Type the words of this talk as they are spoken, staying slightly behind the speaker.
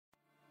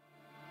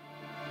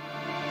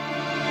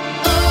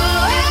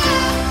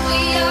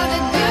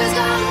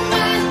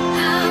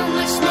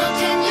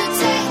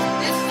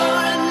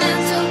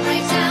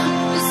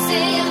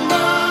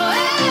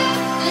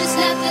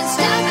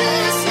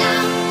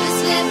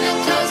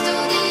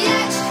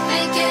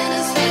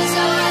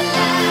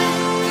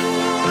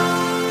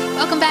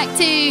back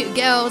to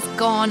Girls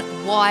Gone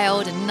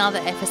Wild. Another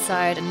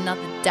episode,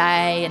 another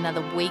day,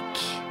 another week.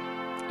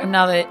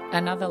 Another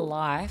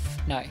life.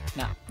 No,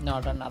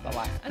 not another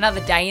life.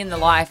 Another day in the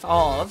life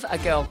of a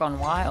girl gone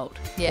wild.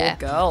 Yeah. Or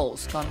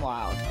girls gone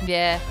wild.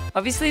 Yeah.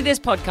 Obviously, this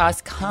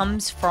podcast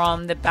comes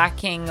from the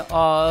backing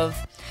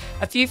of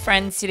a few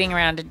friends sitting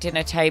around a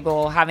dinner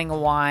table having a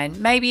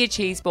wine, maybe a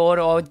cheese board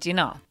or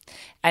dinner,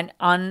 and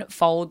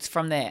unfolds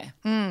from there.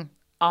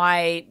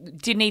 I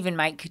didn't even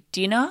make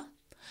dinner.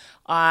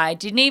 I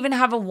didn't even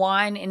have a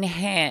wine in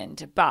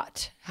hand,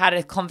 but had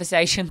a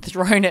conversation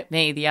thrown at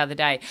me the other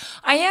day.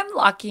 I am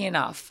lucky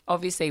enough,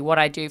 obviously, what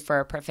I do for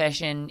a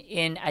profession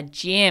in a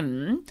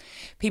gym,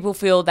 people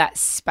feel that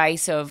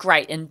space of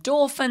great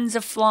endorphins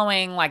are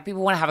flowing, like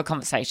people want to have a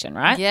conversation,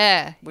 right?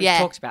 Yeah. We've yeah.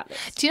 talked about this.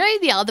 Do you know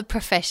the other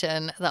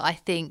profession that I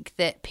think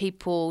that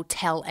people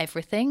tell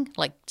everything,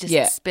 like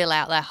just spill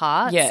out their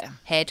hearts? Yeah.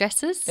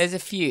 Hairdressers. There's a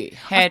few.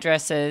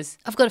 Hairdressers.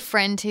 I've got a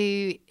friend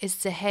who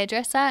is a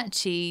hairdresser and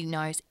she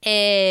knows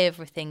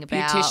everything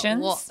about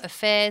Beauticians. what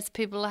affairs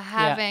people are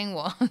having,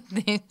 what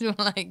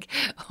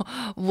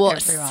Everyone.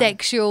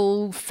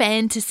 sexual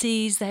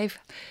fantasies they've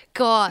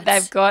got.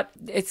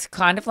 It's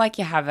kind of like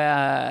you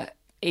have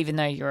even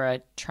though you're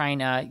a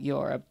trainer,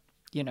 you're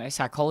a,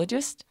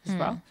 psychologist as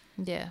well.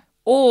 Yeah.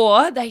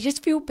 Or they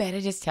just feel better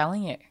just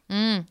telling you.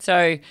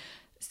 So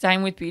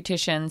same with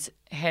beauticians,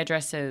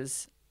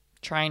 hairdressers,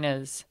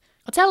 trainers.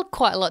 I tell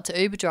quite a lot to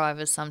Uber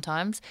drivers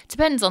sometimes.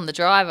 Depends on the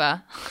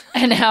driver.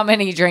 And how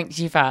many drinks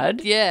you've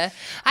had. Yeah.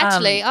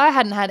 Actually, I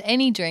hadn't had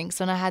any drinks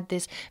when I had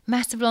this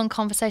massive long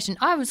conversation.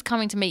 I was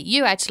coming to meet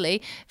you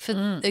actually for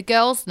the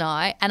girls'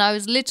 night, and I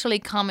was literally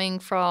coming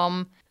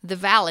from the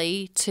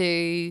Valley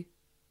to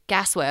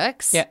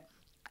Gasworks. Yeah.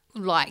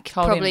 Like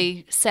Told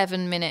probably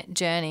 7-minute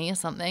journey or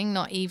something,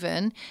 not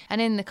even. And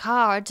in the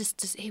car,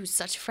 he was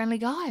such a friendly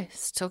guy. He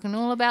was talking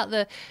all about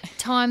the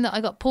time that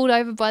I got pulled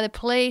over by the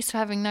police for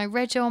having no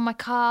rego on my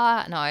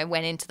car. And I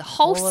went into the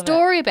whole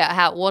story about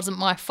how it wasn't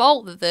my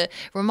fault, that the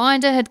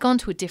reminder had gone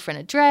to a different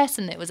address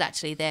and it was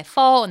actually their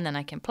fault. And then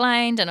I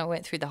complained and I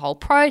went through the whole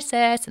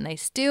process and they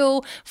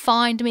still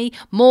fined me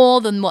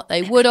more than what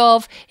they would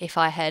have if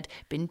I had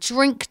been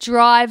drink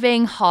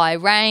driving, high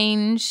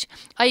range.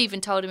 I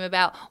even told him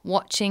about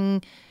watching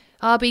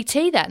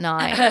RBT that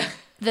night,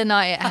 the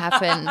night it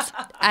happened,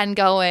 and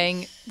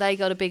going, they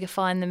got a bigger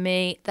fine than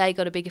me, they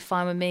got a bigger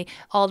fine with me.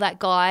 Oh, that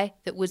guy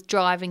that was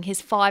driving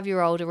his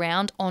 5-year-old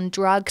around on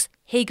drugs,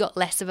 he got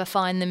less of a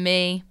fine than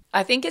me.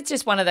 I think it's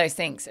just one of those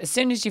things. As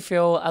soon as you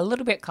feel a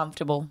little bit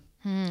comfortable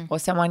or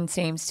someone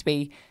seems to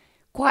be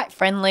quite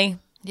friendly,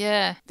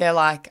 Yeah. they're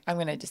like, I'm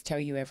going to just tell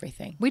you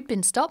everything. We'd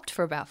been stopped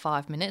for about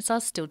 5 minutes. I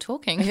was still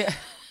talking. Yeah.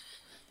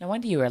 No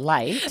wonder you were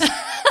late.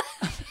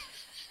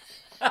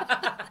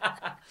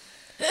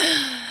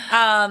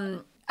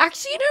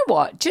 Actually, you know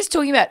what? Just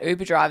talking about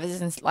Uber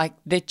drivers and like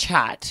the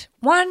chat.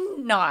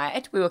 One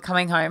night we were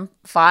coming home,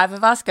 5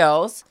 of us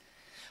girls,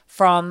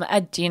 from a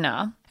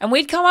dinner, and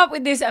we'd come up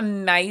with this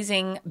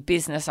amazing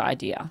business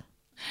idea.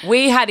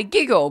 We had a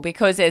giggle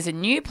because there's a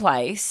new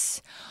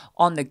place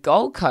on the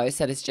Gold Coast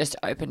that has just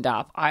opened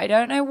up. I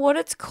don't know what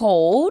it's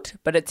called,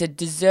 but it's a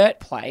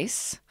dessert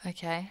place.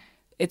 Okay.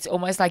 It's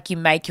almost like you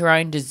make your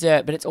own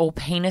dessert, but it's all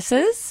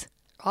penises.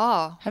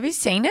 Oh, Have you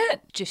seen it?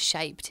 just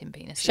shaped in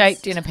penises.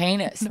 Shaped in a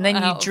penis. And then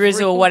you Not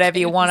drizzle real whatever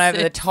you want over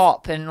the penises.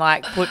 top and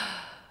like put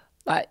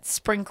like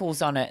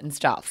sprinkles on it and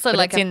stuff. So but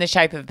like it's in the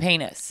shape of a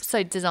penis.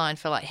 So designed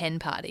for like hen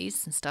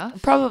parties and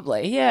stuff.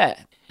 Probably, yeah.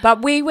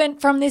 But we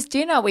went from this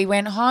dinner, we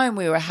went home,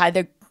 had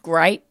a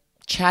great,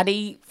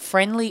 chatty,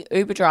 friendly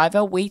Uber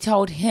driver. We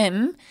told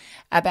him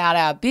about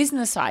our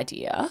business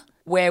idea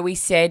where we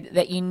said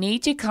that you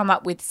need to come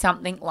up with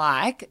something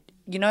like,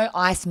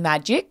 Ice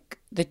Magic,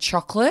 the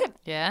chocolate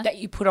that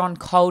you put on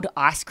cold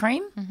ice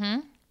cream. Mm-hmm.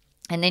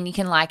 And then you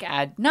can like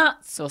add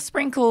nuts or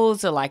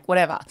sprinkles or like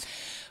whatever.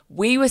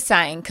 We were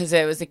saying, because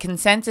there was a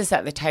consensus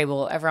at the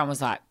table, everyone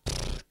was like,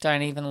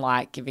 don't even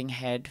like giving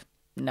head.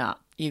 Nah,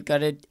 you've got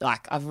to,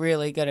 I've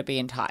really got to be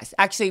enticed.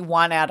 Actually,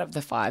 1 out of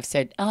the 5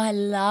 said, oh, I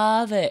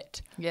love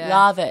it. Yeah.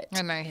 Love it.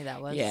 I know who that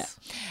was. Yeah.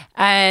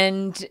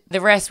 And the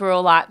rest were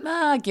all like,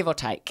 give or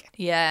take.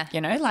 Yeah.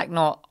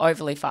 Not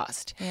overly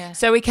fast. Yeah.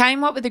 So we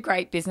came up with a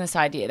great business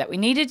idea that we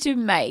needed to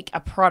make a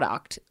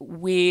product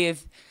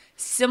with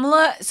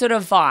similar sort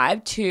of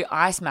vibe to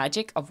Ice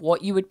Magic of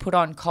what you would put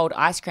on cold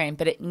ice cream,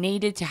 but it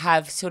needed to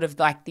have sort of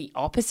like the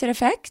opposite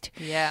effect.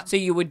 Yeah. So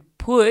you would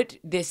put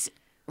this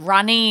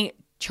runny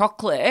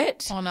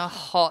chocolate On a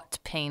hot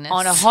penis.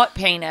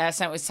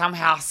 and it would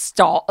somehow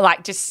stop,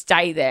 just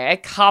stay there,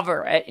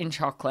 cover it in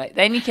chocolate.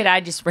 Then you could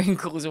add your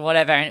sprinkles or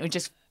whatever and it would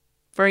just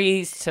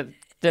freeze to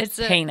the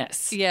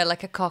penis. Yeah,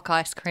 like a cock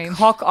ice cream.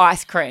 Cock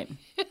ice cream.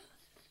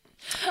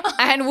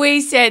 And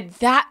we said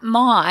that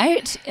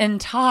might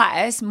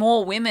entice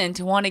more women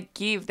to want to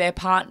give their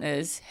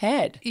partners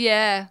head.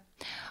 Yeah.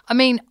 I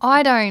mean,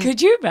 I don't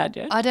Could you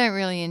imagine?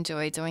 really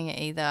enjoy doing it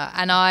either.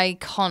 And I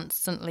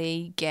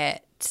constantly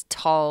get get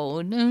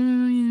told,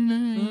 "Oh,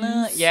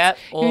 you're Yep,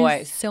 you're a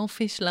always.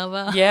 selfish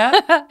lover." Yeah,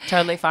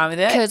 totally fine with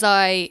it. Because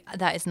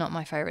that is not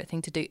my favourite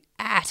thing to do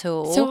at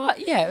all. So,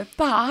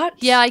 but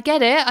yeah, I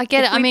get it.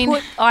 if I we mean,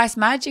 put ice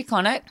magic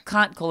on it,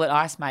 can't call it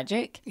ice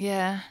magic.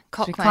 yeah,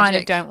 cock We magic. kind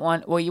of don't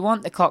want, well, you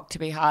want the cock to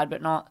be hard,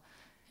 but not,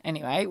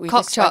 anyway. We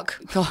Cock just chock.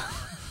 Cock-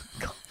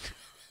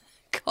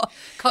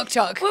 Cock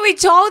chock. Well, we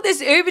told this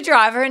Uber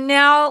driver, and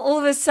now all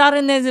of a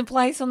sudden there's a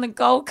place on the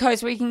Gold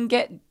Coast where you can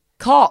get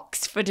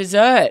cocks for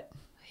dessert.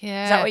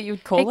 Yeah. Is that what you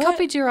would call it? He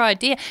copied your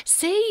idea.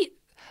 See,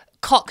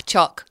 cock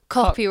chock.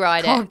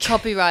 Copyright it.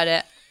 Copyright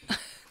it.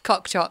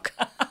 Cock chock.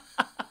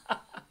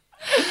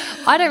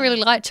 I don't really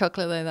like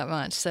chocolate though that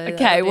much. So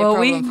Okay, well,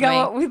 we can can go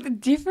up with a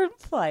different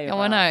flavour. Oh,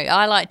 I know.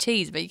 I like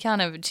cheese, but you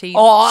can't have a cheese.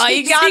 Oh,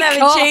 you cheesy can't have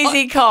cock. a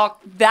cheesy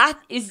cock. That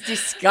is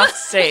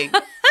disgusting.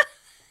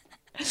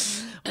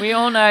 We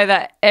all know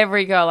that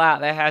every girl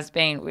out there has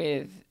been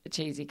with a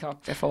cheesy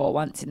cock before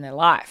once in their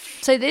life.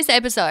 So this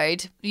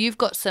episode, you've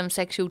got some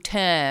sexual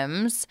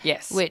terms.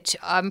 Yes. Which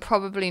I'm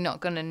probably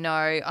not going to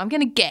know. I'm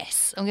going to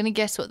guess. I'm going to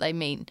guess what they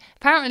mean.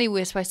 Apparently,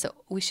 we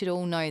should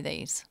all know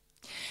these.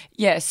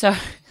 Yeah, so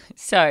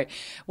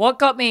what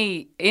got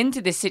me into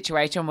this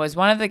situation was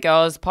one of the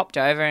girls popped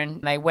over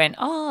and they went,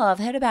 "Oh, I've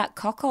heard about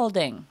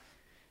cockholding.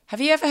 Have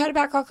you ever heard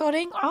about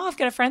cockholding? Oh, I've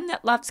got a friend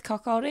that loves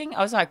cockholding."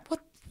 I was like, what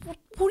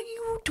are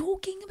you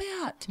talking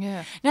about?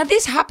 Yeah. Now,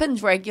 this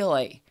happens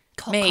regularly.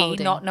 Me Cockholding.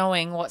 not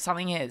knowing what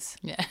something is.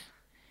 Yeah.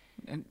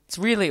 It's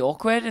really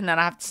awkward, and then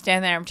I have to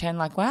stand there and pretend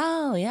like,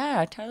 "Wow,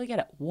 yeah, I totally get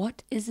it.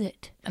 What is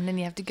it?" And then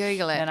you have to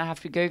Google it. And I have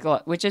to Google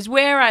it, which is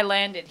where I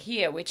landed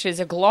here, which is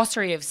a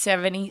glossary of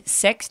 70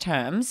 sex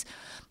terms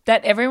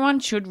that everyone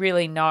should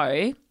really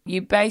know.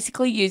 You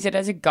basically use it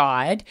as a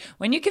guide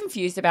when you're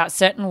confused about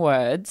certain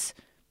words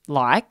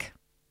like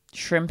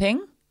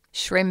shrimping.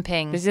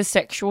 Shrimping. These are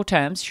sexual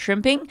terms.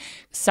 Shrimping,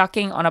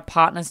 sucking on a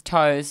partner's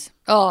toes.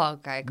 Oh,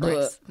 okay,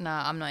 gross. No,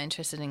 I'm not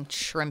interested in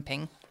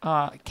shrimping.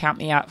 Oh, count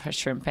me out for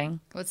shrimping.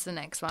 What's the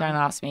next one? Don't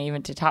ask me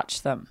even to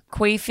touch them.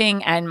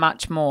 Queefing and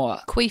much more.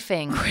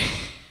 Queefing.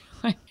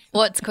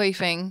 What's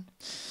queefing?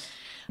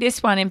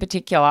 This one in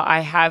particular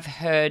I have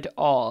heard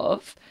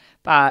of,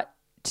 but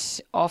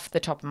off the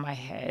top of my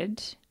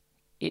head,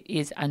 it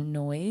is a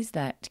noise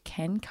that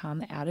can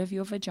come out of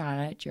your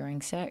vagina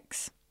during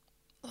sex.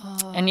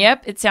 Oh. And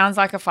yep, it sounds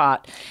like a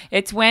fart.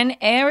 It's when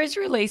air is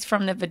released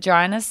from the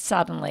vagina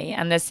suddenly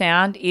and the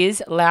sound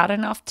is loud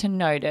enough to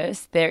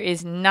notice. There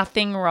is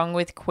nothing wrong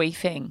with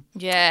queefing.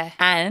 Yeah.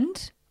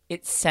 And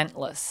it's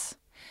scentless.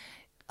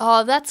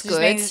 Oh, that's It just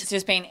good. means it's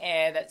just been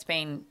air that's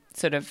been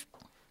sort of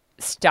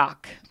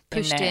stuck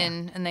Pushed there.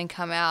 in and then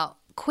come out.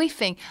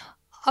 Queefing.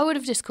 I would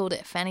have just called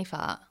it fanny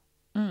fart.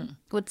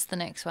 What's the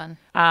next one?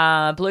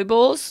 Blue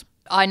balls.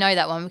 I know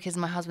that one because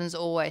my husband's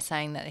always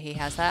saying that he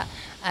has that.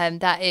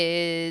 That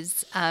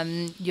is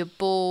your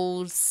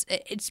balls.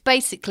 It's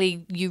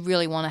basically you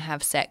really want to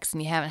have sex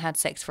and you haven't had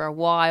sex for a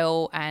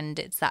while and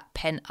it's that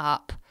pent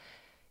up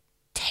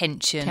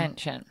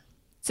tension.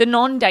 It's a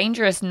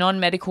non-dangerous,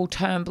 non-medical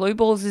term. Blue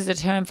balls is a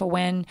term for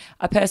when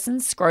a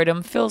person's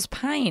scrotum feels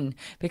pain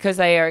because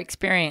they are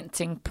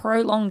experiencing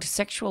prolonged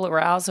sexual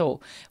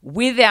arousal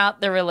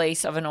without the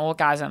release of an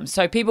orgasm.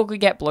 So people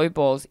could get blue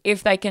balls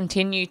if they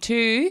continue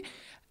to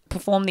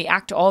perform the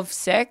act of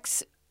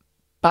sex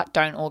but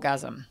don't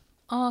orgasm.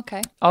 Oh,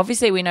 okay.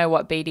 Obviously, we know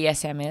what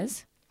BDSM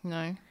is.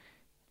 No.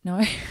 No?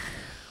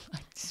 I'm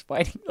just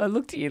waiting. I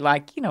looked at you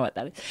like, you know what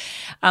that is.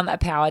 A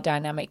power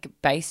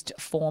dynamic-based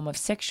form of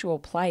sexual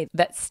play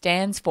that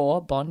stands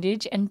for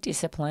bondage and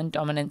discipline,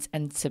 dominance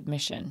and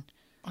submission.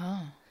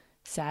 Oh.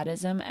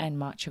 Sadism and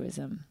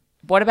machoism.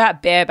 What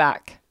about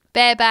bareback?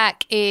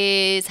 Bareback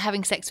is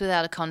having sex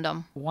without a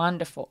condom.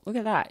 Wonderful. Look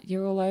at that.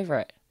 You're all over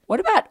it. What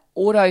about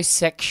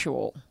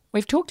autosexual?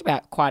 We've talked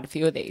about quite a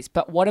few of these,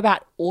 but what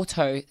about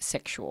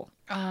autosexual?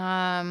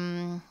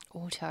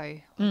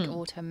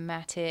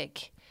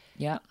 Automatic.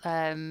 Yeah.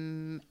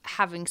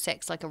 Having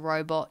sex like a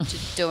robot,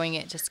 just doing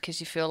it just because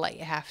you feel like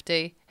you have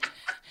to,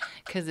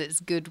 because it's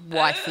good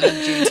wifely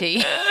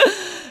duty.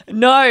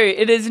 No,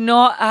 it is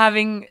not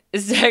having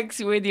sex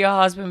with your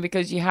husband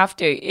because you have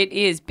to. It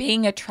is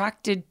being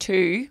attracted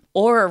to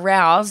or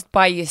aroused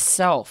by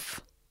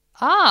yourself.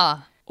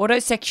 Ah.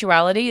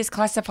 Autosexuality is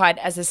classified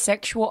as a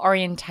sexual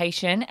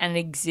orientation and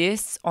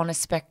exists on a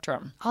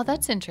spectrum. Oh,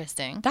 that's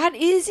interesting. That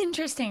is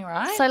interesting,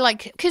 right? So,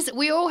 like, because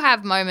we all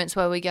have moments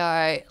where we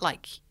go,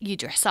 like, you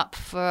dress up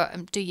for,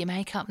 do your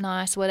makeup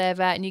nice,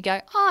 whatever, and you go,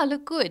 oh, I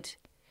look good.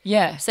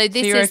 Yeah. So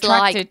this you're is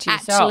like attracted to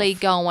yourself. actually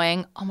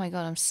going, oh my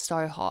God, I'm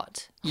so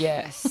hot.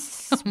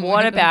 Yes.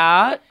 What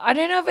about, I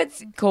don't know if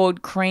it's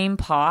called cream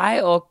pie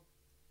or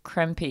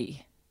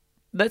crempy.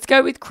 Let's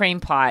go with cream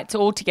pie. It's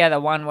all together,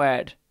 one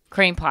word.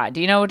 Cream pie. Do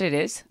you know what it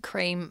is?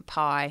 Cream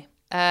pie.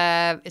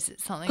 Is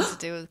it something to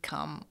do with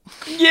cum?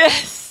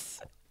 Yes.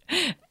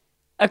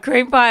 A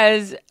cream pie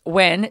is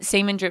when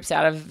semen drips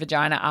out of a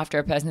vagina after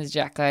a person is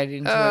ejaculated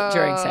into it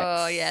during sex.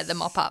 Oh, yeah, the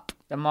mop up.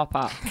 The mop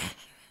up.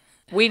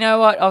 We know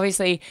what,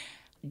 obviously,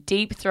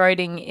 deep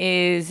throating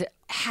is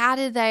how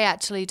did they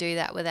actually do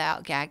that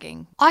without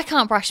gagging? I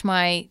can't brush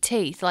my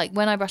teeth. Like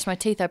when I brush my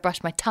teeth, I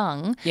brush my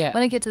tongue. Yeah.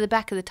 When I get to the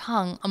back of the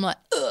tongue, I'm like,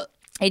 ugh.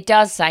 It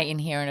does say in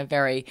here in a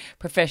very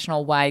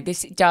professional way,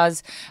 this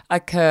does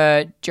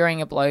occur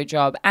during a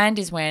blowjob and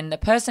is when the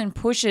person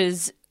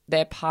pushes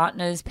their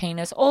partner's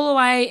penis all the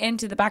way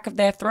into the back of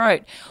their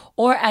throat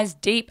or as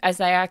deep as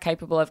they are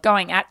capable of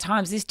going. At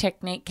times, this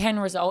technique can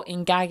result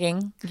in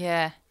gagging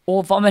Yeah.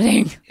 or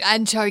vomiting.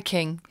 And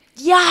choking,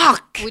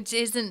 Yuck! which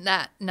isn't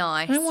that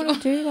nice. I don't want to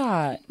do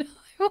that.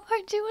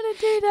 Why do you want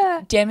to do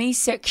that?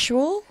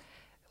 Demisexual.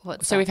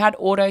 What's So that? we've had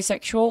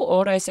autosexual.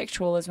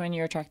 Autosexual is when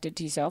you're attracted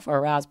to yourself or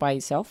aroused by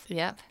yourself.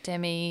 Yep.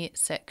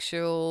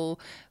 Demisexual,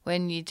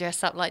 when you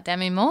dress up like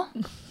Demi Moore.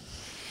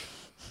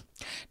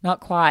 Not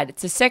quite.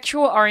 It's a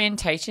sexual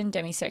orientation.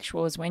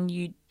 Demisexual is when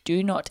you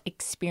do not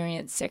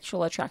experience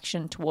sexual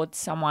attraction towards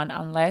someone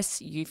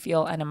unless you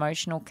feel an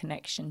emotional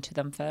connection to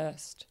them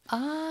first.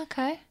 Ah,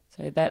 okay.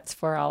 So that's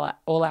for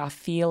all our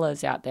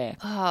feelers out there.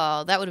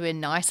 Oh, that would have been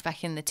nice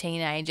back in the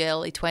teenage,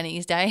 early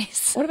 20s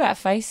days. What about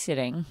face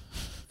sitting?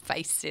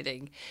 Face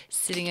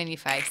sitting on your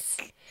face.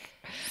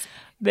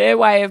 Their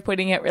way of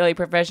putting it really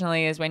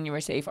professionally is when you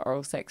receive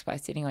oral sex by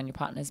sitting on your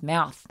partner's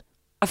mouth.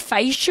 A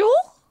facial?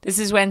 This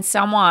is when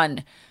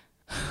someone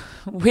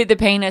with a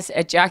penis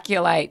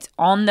ejaculates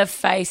on the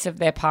face of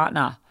their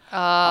partner. Oh,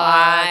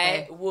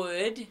 I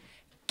would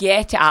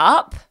get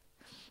up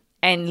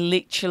and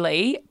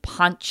literally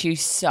punch you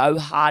so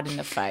hard in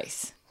the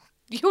face.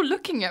 You're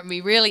looking at me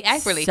really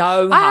angrily.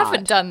 So I hard.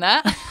 haven't done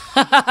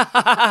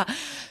that.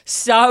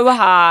 So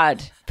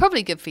hard.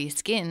 Probably good for your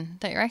skin,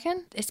 don't you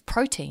reckon? It's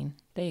protein.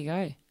 There you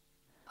go.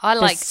 I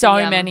There's like so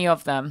the, many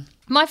of them.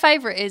 My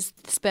favourite is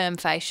the sperm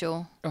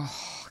facial.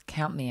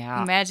 Count me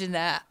out. Imagine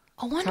that.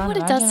 I wonder Can't what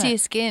it does imagine to it. your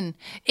skin.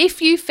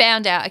 If you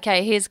found out,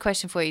 okay, here's a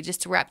question for you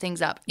just to wrap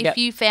things up. If Yep.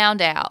 you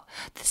found out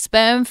the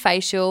sperm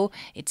facial,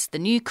 it's the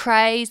new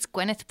craze,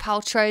 Gwyneth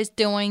Paltrow's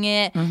doing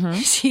it,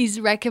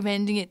 she's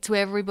recommending it to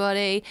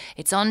everybody,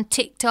 it's on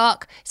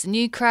TikTok, it's a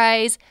new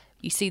craze,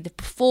 you see the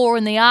before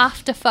and the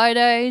after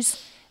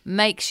photos,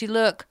 makes you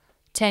look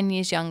 10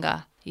 years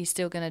younger. You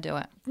still going to do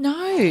it?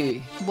 No.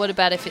 What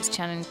about if it's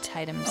Channing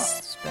Tatum's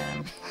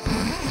sperm?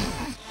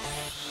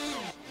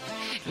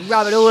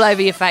 Rub it all over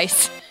your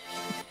face.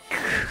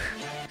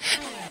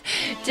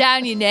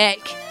 Down your neck,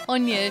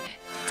 on your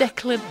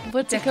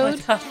what's it called?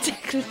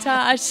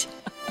 Decolletage.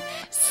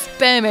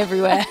 Sperm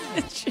everywhere.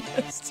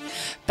 Just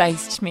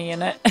based me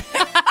in it.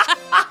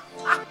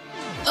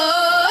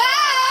 Oh,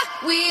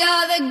 we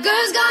are the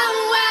girls gone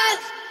wild.